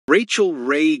Rachel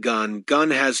Raygun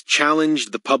has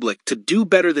challenged the public to do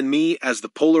better than me as the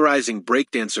polarizing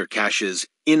breakdancer cashes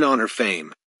in on her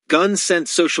fame. Gunn sent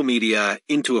social media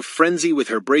into a frenzy with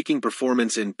her breaking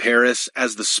performance in Paris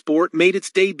as the sport made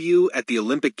its debut at the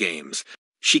Olympic Games.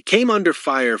 She came under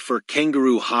fire for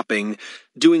kangaroo hopping,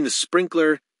 doing the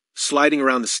sprinkler, sliding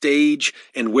around the stage,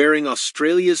 and wearing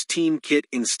Australia's team kit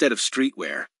instead of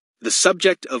streetwear. The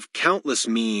subject of countless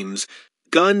memes,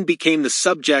 Gunn became the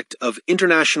subject of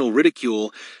international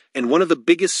ridicule and one of the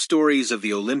biggest stories of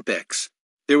the Olympics.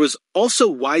 There was also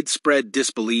widespread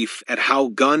disbelief at how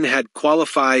Gunn had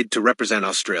qualified to represent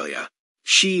Australia.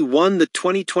 She won the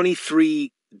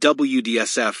 2023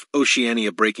 WDSF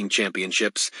Oceania Breaking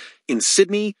Championships in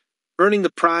Sydney, earning the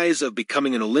prize of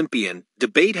becoming an Olympian.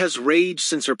 Debate has raged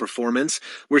since her performance,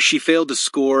 where she failed to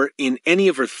score in any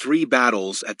of her 3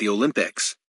 battles at the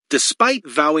Olympics. Despite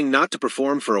vowing not to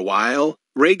perform for a while,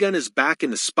 Raygun is back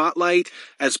in the spotlight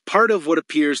as part of what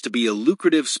appears to be a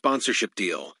lucrative sponsorship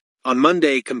deal. On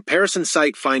Monday, comparison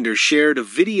site Finder shared a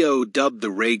video dubbed the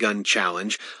Raygun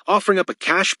Challenge, offering up a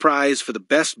cash prize for the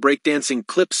best breakdancing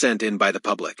clip sent in by the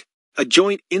public. A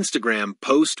joint Instagram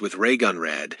post with Raygun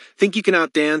read, "Think you can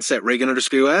outdance at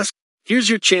Raygun_US? Here's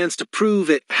your chance to prove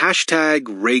it.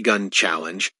 #Raygun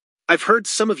Challenge. I've heard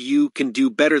some of you can do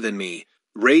better than me,"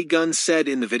 Raygun said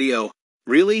in the video.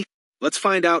 "Really? Let's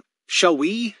find out, shall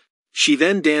we?" She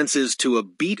then dances to a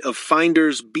beat of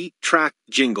Finder's beat track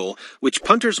jingle, which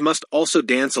punters must also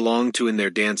dance along to in their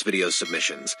dance video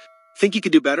submissions. "Think you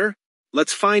could do better?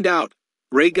 Let's find out,"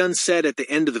 Raygun said at the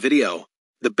end of the video.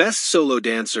 The best solo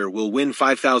dancer will win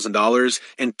 $5,000,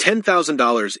 and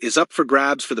 $10,000 is up for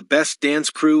grabs for the best dance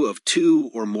crew of 2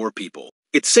 or more people.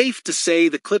 It's safe to say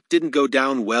the clip didn't go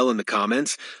down well in the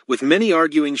comments, with many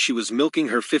arguing she was milking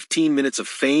her 15 minutes of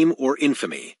fame or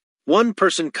infamy. One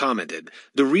person commented,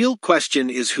 "The real question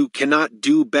is who cannot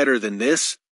do better than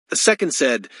this?" A second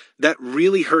said, "That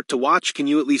really hurt to watch. Can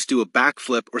you at least do a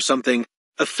backflip or something?"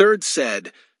 A third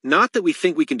said, "Not that we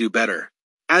think we can do better.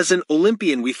 As an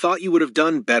Olympian, we thought you would have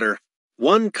done better."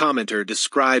 One commenter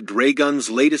described Raygun's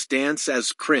latest dance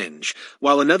as cringe,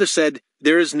 while another said,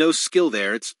 "There is no skill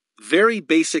there. It's very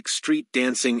basic street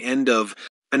dancing."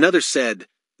 Another said,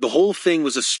 "The whole thing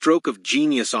was a stroke of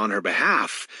genius on her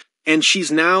behalf, and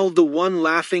she's now the one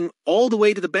laughing all the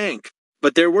way to the bank."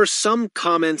 But there were some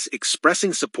comments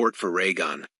expressing support for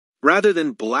Raygun. Rather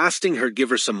than blasting her, give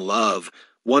her some love,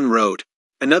 one wrote.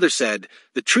 Another said,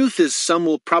 "The truth is some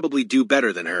will probably do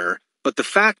better than her, but the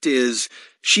fact is,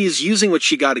 she is using what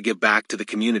she got to give back to the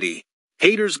community.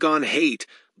 Haters gone hate.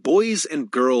 Boys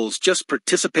and girls just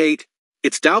participate."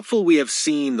 It's doubtful we have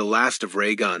seen the last of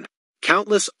Raygun.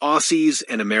 Countless Aussies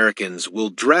and Americans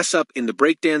will dress up in the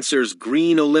breakdancer's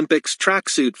green Olympics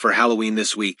tracksuit for Halloween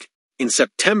this week. In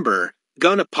September,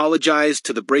 Gunn apologized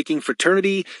to the breaking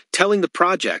fraternity, telling the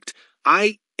project,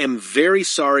 "I am very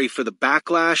sorry for the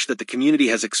backlash that the community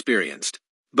has experienced,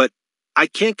 but I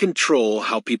can't control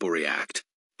how people react.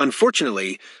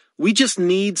 Unfortunately, we just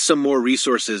need some more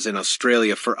resources in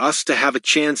Australia for us to have a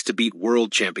chance to beat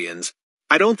world champions.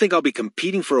 I don't think I'll be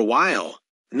competing for a while."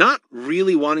 Not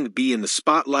really wanting to be in the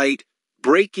spotlight,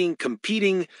 breaking,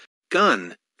 competing,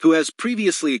 Gunn, who has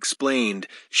previously explained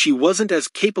she wasn't as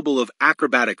capable of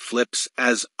acrobatic flips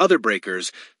as other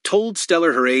breakers, told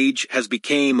Stellar her age has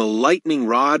become a lightning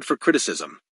rod for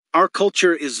criticism. "Our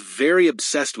culture is very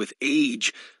obsessed with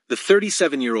age," the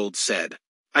 37-year-old said.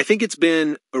 "I think it's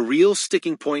been a real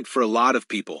sticking point for a lot of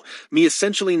people, me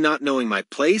essentially not knowing my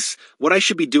place, what I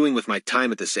should be doing with my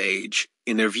time at this age.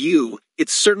 In their view,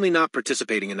 it's certainly not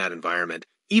participating in that environment,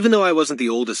 even though I wasn't the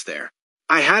oldest there.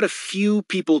 I had a few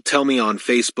people tell me on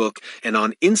Facebook and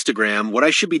on Instagram what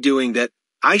I should be doing, that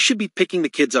I should be picking the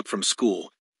kids up from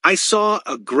school. I saw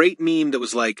a great meme that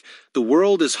was like, 'The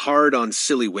world is hard on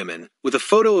silly women,' with a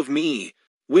photo of me.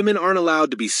 Women aren't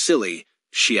allowed to be silly,"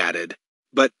 she added.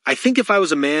 "But I think if I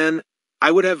was a man,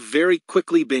 I would have very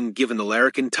quickly been given the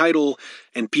larrikin title,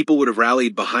 and people would have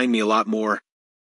rallied behind me a lot more."